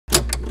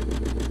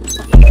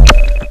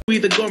You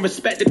either gonna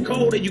respect the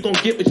code or you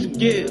gonna get what you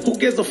give. Who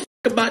gives a fuck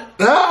about?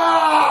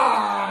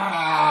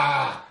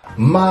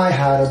 My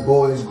how the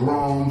boys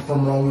grown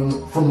from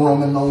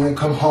roaming low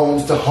income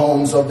homes to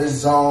homes of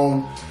his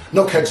own.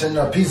 No catching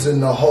up, he's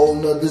in a whole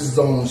nother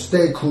zone.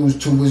 Stay close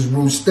to his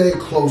roots, stay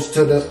close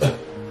to the.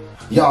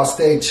 Y'all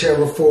stay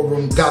cheering for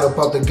him. Got up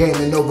out the game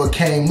and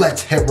overcame.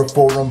 Let's hear it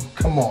for him.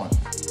 Come on.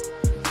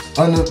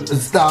 I'm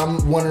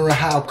wondering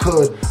how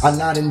could I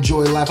not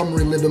enjoy life? I'm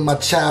reliving my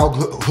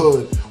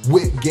childhood.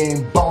 Whip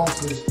game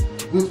bonkers.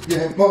 Whip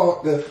game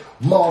bonkers.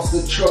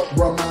 Monster truck,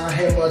 run my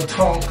hammer,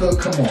 Tonka.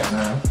 Come on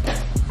now.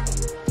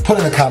 Put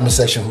in the comment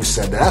section who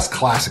said that. That's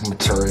classic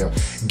material.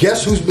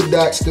 Guess who's been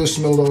back? Still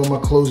smelling all my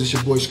clothes. It's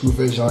your boy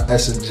Screwface on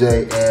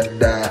S&J.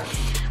 And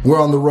we're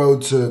on the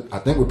road to, I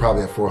think we're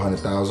probably at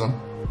 400,000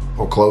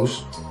 or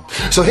close.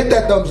 So hit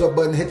that thumbs up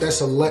button, hit that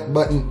select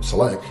button,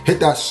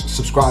 hit that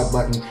subscribe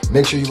button.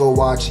 Make sure you go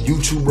watch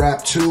YouTube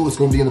Rap 2. It's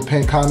gonna be in the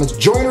pinned comments.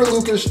 Joyner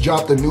Lucas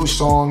dropped a new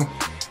song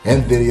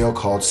and video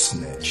called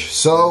Snitch.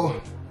 So,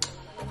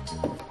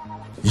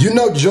 you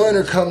know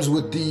Joyner comes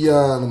with the,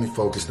 let me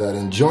focus that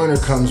in. Joyner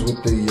comes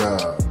with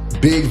the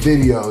big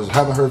videos.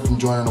 Haven't heard from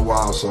Joyner in a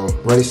while, so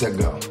ready, set,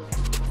 go.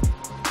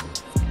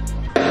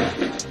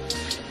 Am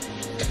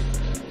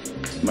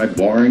I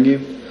boring you?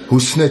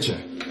 Who's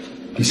snitching?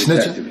 He's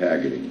snitching? Detective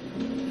Haggerty.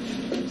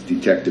 It's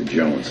Detective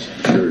Jones.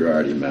 I'm sure you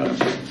already met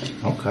him.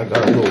 Okay,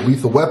 got a little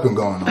lethal weapon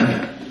going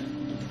on.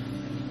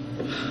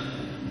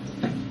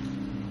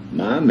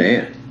 My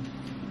man.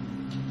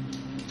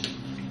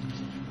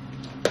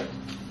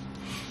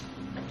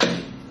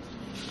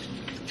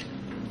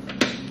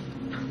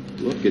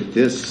 Look at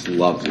this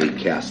lovely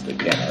cast of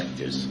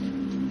characters.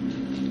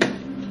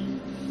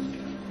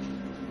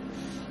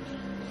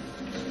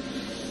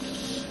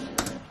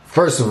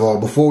 First of all,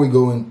 before we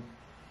go in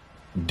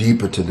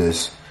deeper to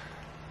this,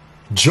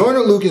 Joyner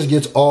Lucas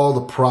gets all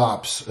the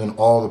props and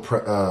all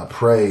the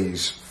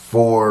praise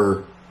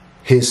for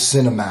his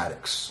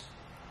cinematics.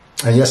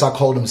 And yes, I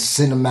called them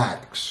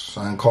cinematics.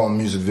 I didn't call them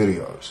music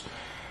videos.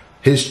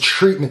 His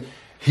treatment.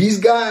 He's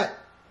got,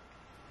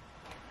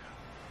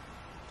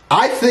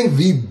 I think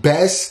the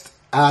best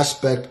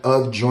aspect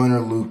of Joyner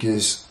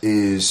Lucas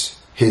is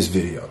his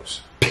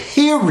videos.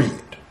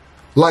 Period.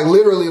 Like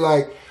literally,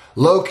 like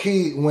low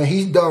key, when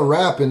he's done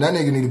rapping, that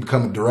nigga need to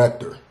become a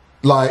director.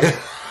 Like,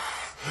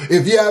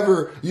 if you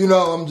ever, you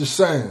know, I'm just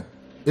saying,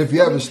 if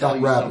you ever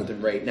stop rapping. Something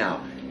right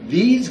now.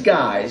 These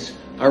guys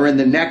are in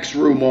the next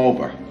room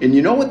over. And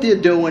you know what they're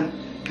doing?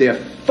 They're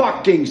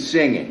fucking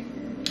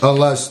singing.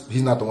 Unless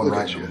he's not the one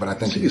writing, but I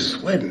think he's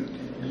sweating.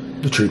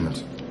 The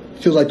treatments.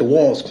 Feels like the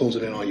wall's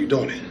closing in on you,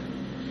 don't it?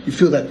 You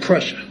feel that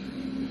pressure.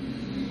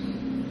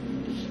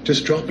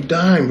 Just drop a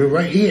dime. We're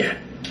right here.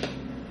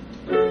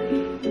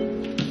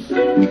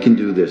 We can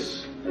do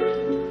this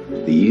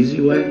the easy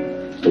way,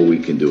 or we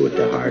can do it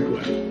the hard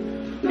way.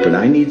 But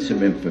I need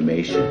some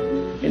information,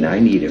 and I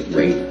need it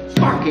right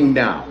fucking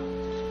now.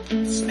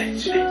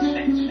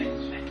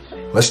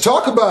 Let's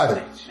talk about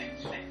it.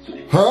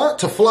 Huh?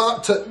 To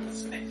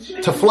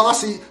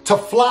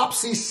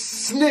Flopsy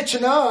Snitch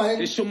and I.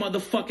 It's your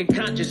motherfucking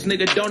conscience,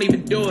 nigga, don't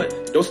even do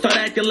it. Don't start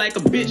acting like a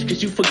bitch,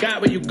 cause you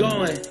forgot where you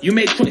going. You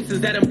made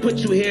choices that done put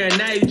you here, and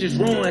now you just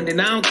ruined. And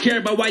I don't care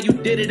about why you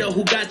did it or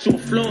who got you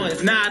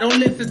influenced. Nah, don't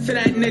listen to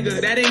that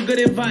nigga, that ain't good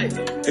advice.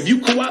 If you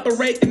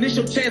cooperate, then it's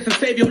your chance to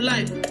save your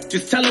life.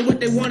 Just tell them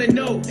what they wanna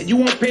know, and you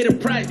won't pay the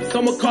price.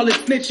 Someone call it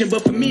snitching,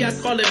 but for me, I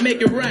call it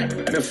make it right.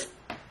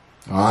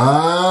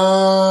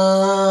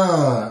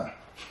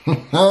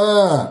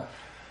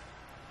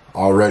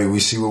 Already we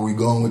see where we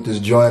going with this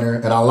Joyner,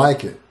 and I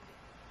like it.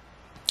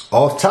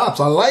 Off tops,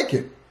 I like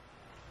it.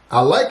 I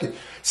like it.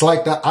 It's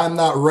like the I'm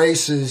Not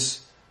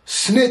Racist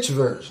Snitch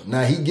version.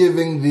 Now he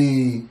giving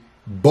the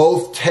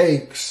both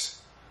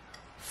takes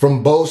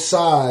from both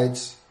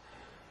sides,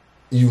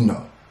 you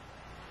know,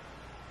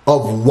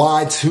 of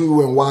why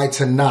to and why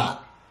to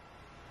not,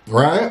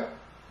 right?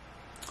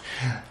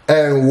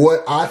 And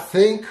what I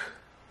think,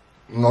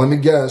 let me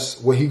guess,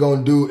 what he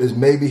gonna do is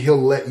maybe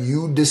he'll let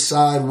you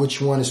decide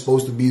which one is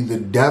supposed to be the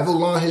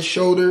devil on his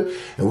shoulder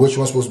and which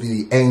one's supposed to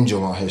be the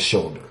angel on his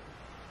shoulder.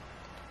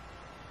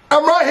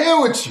 I'm right here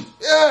with you.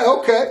 Yeah,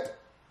 okay.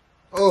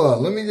 Hold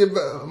on, let me get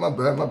back. My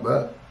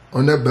bad.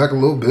 Run that back a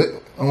little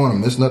bit. I don't want to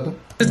miss nothing.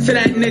 To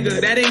that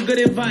nigga, that ain't good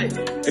advice.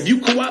 If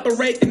you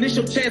cooperate, then it's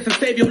your chance to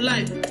save your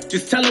life.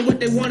 Just tell them what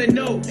they want to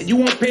know, and you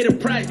won't pay the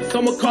price.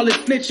 Someone call it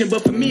snitching,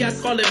 but for me, I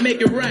call it make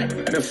it right.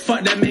 Man,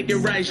 fuck that make it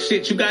right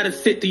shit. You gotta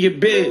sit to your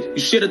biz. You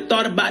should have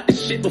thought about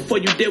this shit before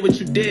you did what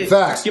you did.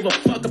 Facts. Give a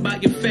fuck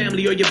about your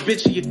family or your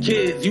bitch or your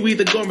kids. You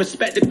either gonna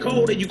respect the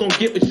code or you gonna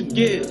get what you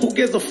give. Who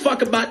gives a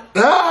fuck about...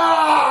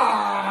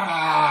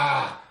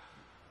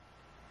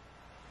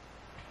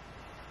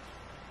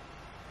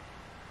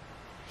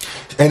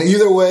 And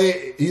either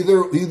way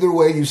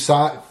you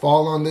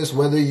fall on this,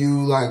 whether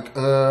you like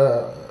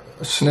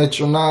snitch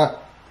or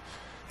not,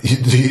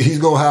 he's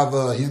gonna have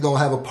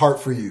a part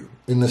for you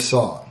in the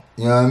song.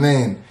 You know what I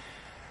mean?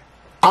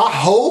 I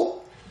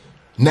hope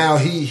now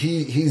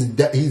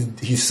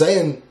he's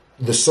saying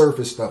the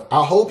surface stuff.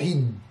 I hope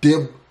he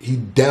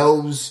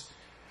delves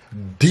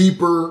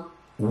deeper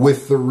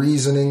with the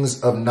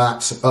reasonings of not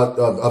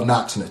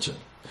snitching.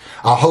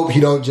 I hope he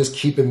don't just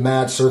keep it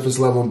mad surface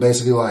level and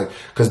basically like,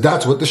 because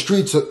that's what the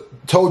streets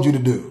told you to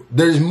do.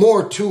 There's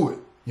more to it.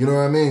 You know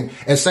what I mean?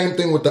 And same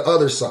thing with the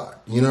other side.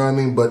 You know what I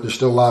mean? But there's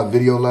still a lot of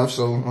video left,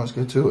 so let's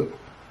get to it.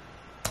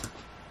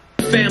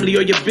 Family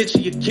or your bitch or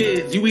your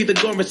kids. You either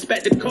gonna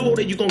respect the code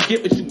or you gonna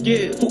get what you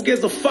give. Who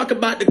gives a fuck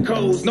about the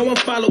codes? No one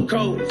follow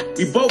codes.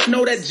 We both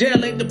know that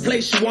jail ain't the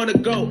place you wanna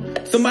go.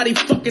 Somebody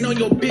fucking on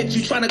your bitch,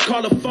 you tryna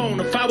call a phone.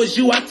 If I was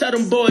you, I'd tell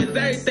them boys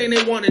everything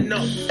they wanna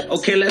know.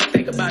 Okay, let's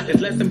think about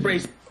this. Let's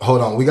embrace.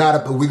 Hold on, we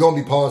gonna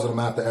be pausing him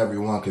after every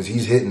one because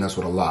he's hitting us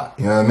with a lot.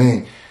 You know what I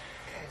mean?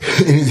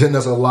 He's hitting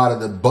us a lot of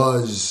the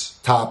buzz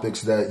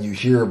topics that you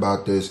hear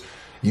about this.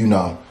 You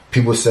know,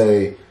 people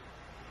say,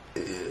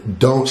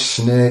 don't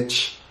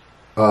snitch.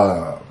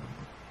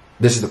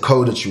 This is the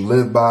code that you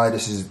live by.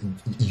 This is,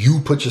 you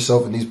put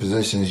yourself in these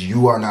positions.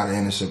 You are not an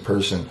innocent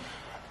person.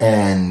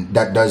 And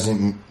that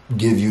doesn't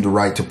give you the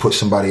right to put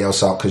somebody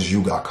else out because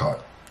you got caught.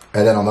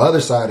 And then on the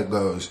other side, it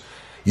goes,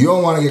 you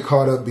don't want to get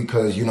caught up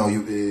because, you know,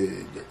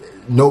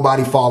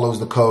 nobody follows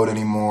the code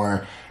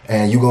anymore.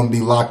 And you're going to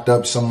be locked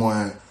up,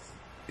 someone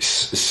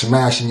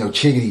smashing your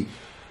chickadee.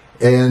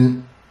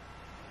 And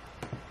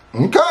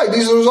okay,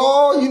 these are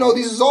all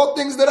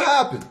things that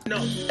happen.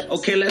 No.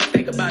 Okay, let's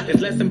think about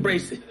this. Let's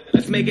embrace it.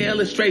 Let's make an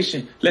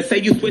illustration. Let's say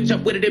you switch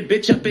up with it and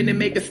bitch up in and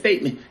make a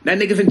statement. Now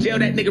niggas in jail,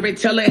 that nigga ain't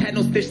tell her had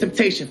no stitch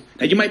temptation.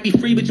 Now you might be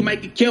free, but you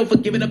might get killed for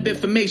giving up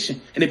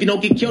information. And if you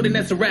don't get killed, then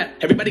that's a rap.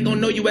 Everybody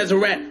gonna know you as a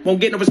rat. Won't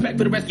get no respect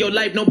for the rest of your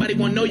life. Nobody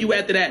won't know you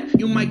after that.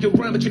 You might get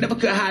run, but you never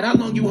could hide. How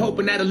long you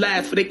hoping that'll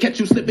last? For they catch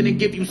you slipping and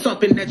give you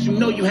something that you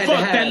know you had to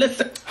have. That,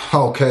 listen.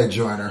 Okay,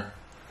 Joyner.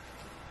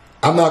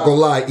 I'm not gonna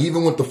lie,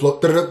 even with the flow,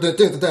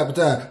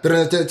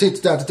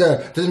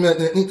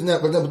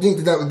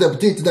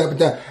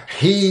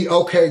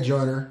 okay,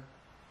 Joyner.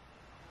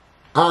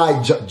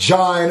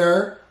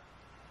 Joyner.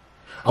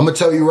 I'm gonna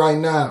tell you right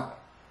now.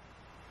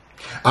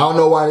 I don't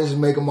know why this is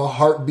making my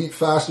heart beat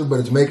faster, but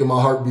it's making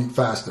my heart beat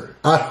faster.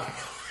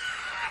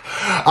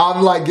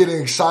 I'm like getting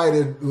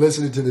excited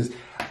listening to this.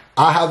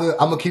 I'm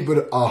gonna keep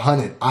it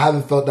 100. I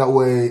haven't felt that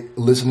way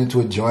listening to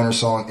a Joyner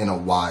song in a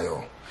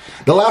while.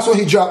 The last one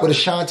he dropped with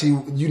Ashanti,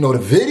 you know, the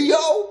video?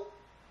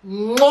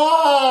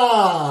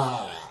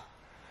 Mwah!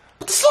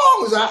 But the song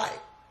was alright.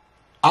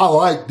 I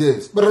like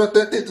this.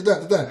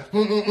 That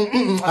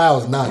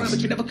was nice.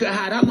 But you never could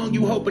hide. How long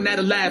you hoping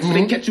that'll last? But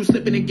they catch you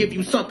slipping and give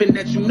you something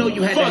that you know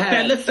you had to have.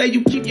 That. Let's say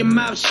you keep your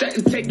mouth shut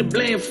and take the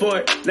blame for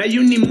it. Now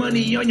you need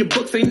money on your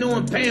books, ain't no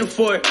one paying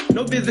for it.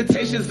 No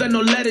visitations or no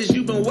letters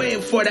you've been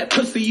waiting for. That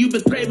pussy you've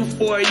been craving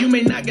for. You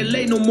may not get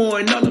laid no more.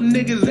 And all them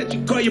niggas that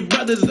you call your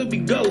brothers will be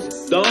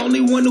ghosts. The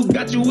only one who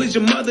got you is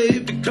your mother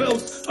if you're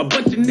close. A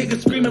bunch of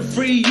niggas screaming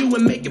free you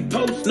and making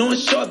posts. No one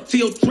show up to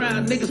your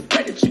trial. Niggas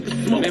pray that you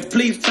can smoke. Man,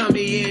 please tell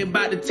me you ain't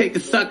about to take a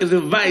sucker's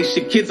advice.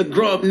 Your kids will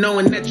grow up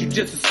knowing that you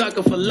just a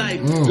sucker for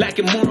life.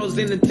 Lacking morals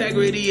and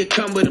integrity, it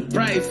come with a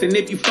price. And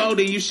if you fold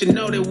it, you should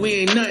know that we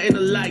ain't nothing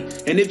alike.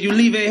 And if you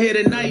leaving here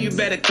tonight, you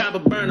better cop a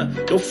burner.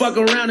 Don't fuck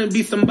around and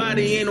be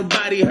somebody, ain't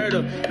nobody hurt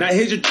her. Now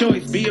here's your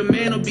choice, be a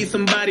man or be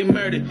somebody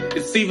murdered.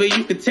 It's either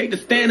you can take the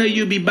stand or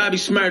you be Bobby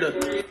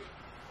Shmurda.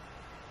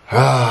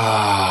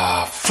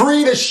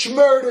 Free the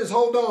Shmurders,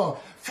 hold on.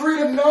 Free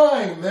the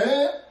 9,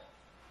 man.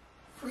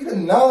 Free the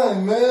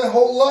 9, man.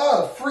 Hold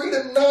up. Free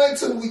the 9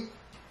 till we...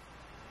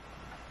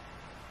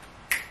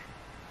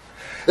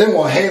 They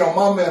want to hate on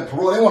my man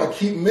Parole. They want to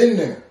keep him in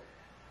there.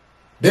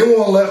 They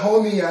want to let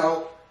homie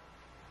out.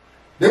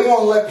 They want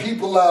to let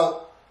people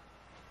out.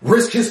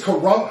 Risk his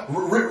corona.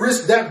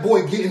 Risk that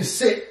boy getting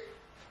sick.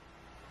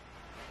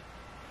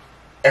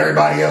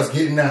 Everybody else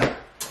getting out.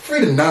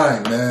 Free the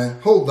 9, man.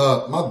 Hold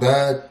up. My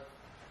bad.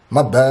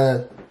 My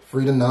bad.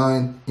 Free to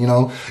 9, you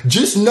know.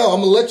 Just know, I'm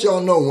going to let y'all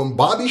know when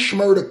Bobby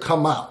Shmurda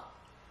come out.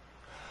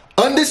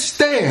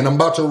 Understand, I'm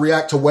about to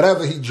react to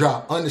whatever he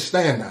dropped.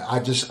 Understand that. I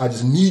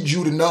just need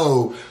you to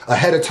know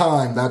ahead of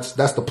time that's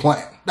the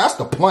plan. That's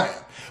the plan.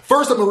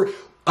 First, I'm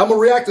gonna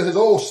react to his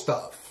old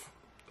stuff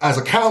as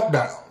a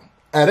countdown.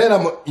 And then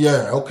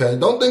okay.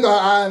 Don't think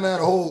I'm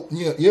at a whole,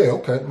 yeah,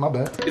 okay, my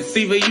bad. It's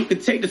either you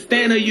can take the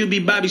stand or you be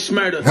Bobby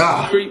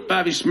Shmurda. Free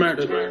Bobby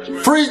Shmurda.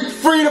 Free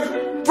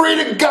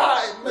the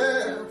guy,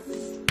 man.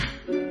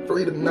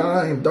 Free the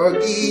 9,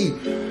 doggy.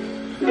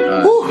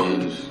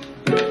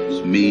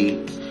 It's me,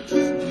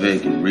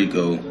 Vic, and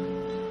Rico,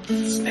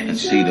 and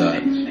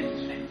C-Dot. You know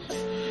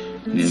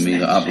what I mean?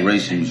 The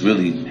operation was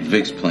really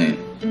Vic's plan.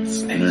 You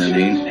know what I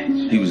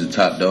mean? He was the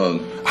top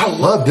dog. I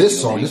love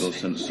this song. Rico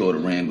sort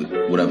of ran with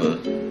whatever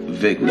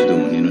Vic was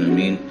doing, you know what I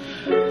mean?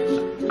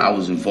 I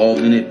was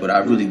involved in it, but I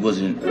really was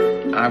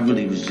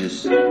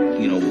just,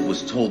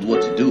 was told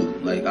what to do.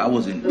 Like, I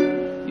wasn't,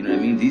 you know what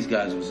I mean? These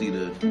guys was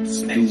either do what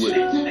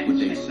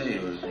they say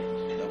or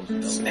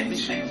that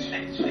was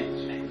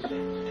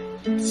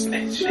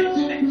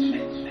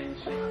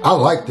I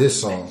like this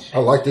song. I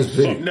like this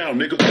video. Now,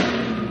 nigga.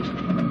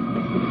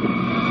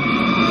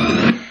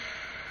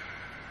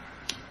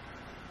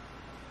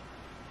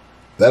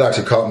 That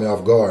actually caught me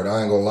off guard. I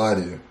ain't gonna lie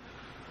to you.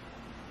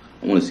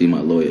 I want to see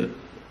my lawyer.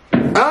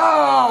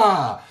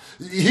 Ah,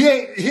 he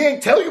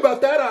ain't tell you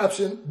about that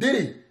option,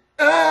 did he?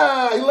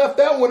 Ah, he left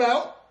that one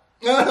out.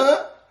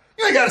 Uh-huh.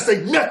 You ain't gotta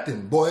say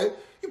nothing, boy.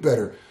 You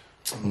better,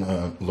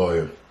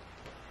 lawyer.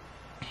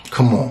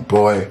 Come on,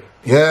 boy.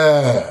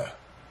 Yeah.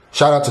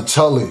 Shout out to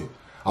Tully.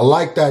 I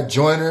like that,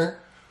 Joyner.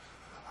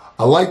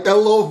 I like that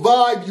little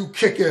vibe you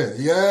kicking.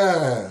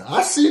 Yeah.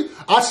 I see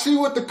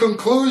what the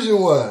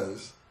conclusion was.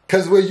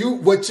 Cause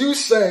what you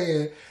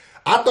saying,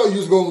 I thought you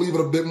was gonna leave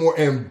it a bit more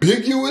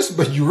ambiguous,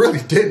 but you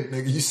really didn't,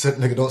 nigga. You said,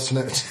 nigga, don't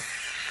snitch.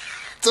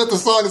 That's what the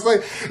song is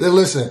saying. Then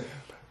listen,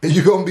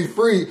 you're gonna be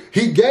free.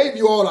 He gave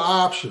you all the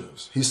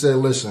options. He said,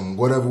 listen,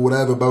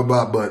 whatever, blah,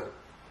 blah, but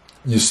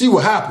you see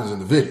what happens in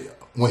the video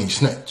when he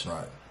snitched,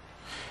 right?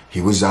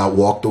 He was out,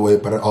 walked away,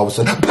 but all of a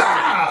sudden,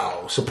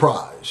 pow!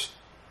 Surprise.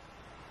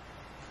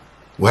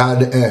 What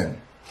had to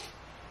end?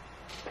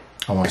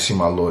 I want to see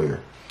my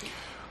lawyer.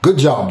 Good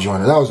job,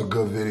 Joyner. That was a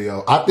good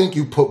video. I think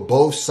you put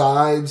both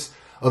sides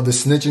of the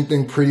snitching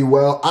thing pretty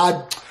well.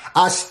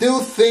 I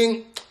still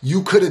think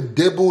you could have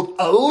dibbled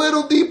a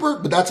little deeper,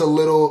 but that's a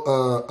little,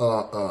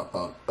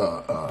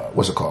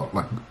 what's it called?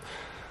 Like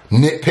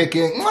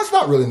nitpicking. Well, it's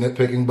not really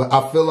nitpicking, but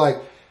I feel like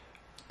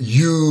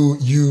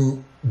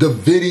the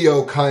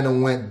video kind of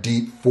went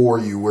deep for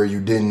you where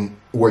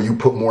you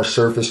put more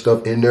surface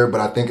stuff in there, but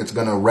I think it's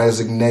going to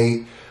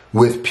resonate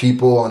with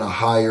people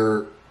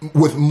on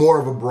with more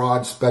of a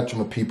broad spectrum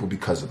of people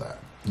because of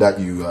that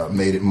you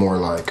made it more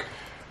like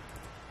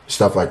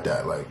stuff like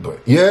that. Like,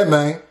 but yeah,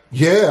 man.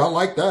 Yeah, I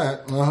like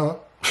that. I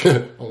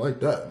like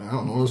that. I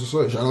don't know what else to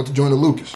say. Shout out to Joyner Lucas.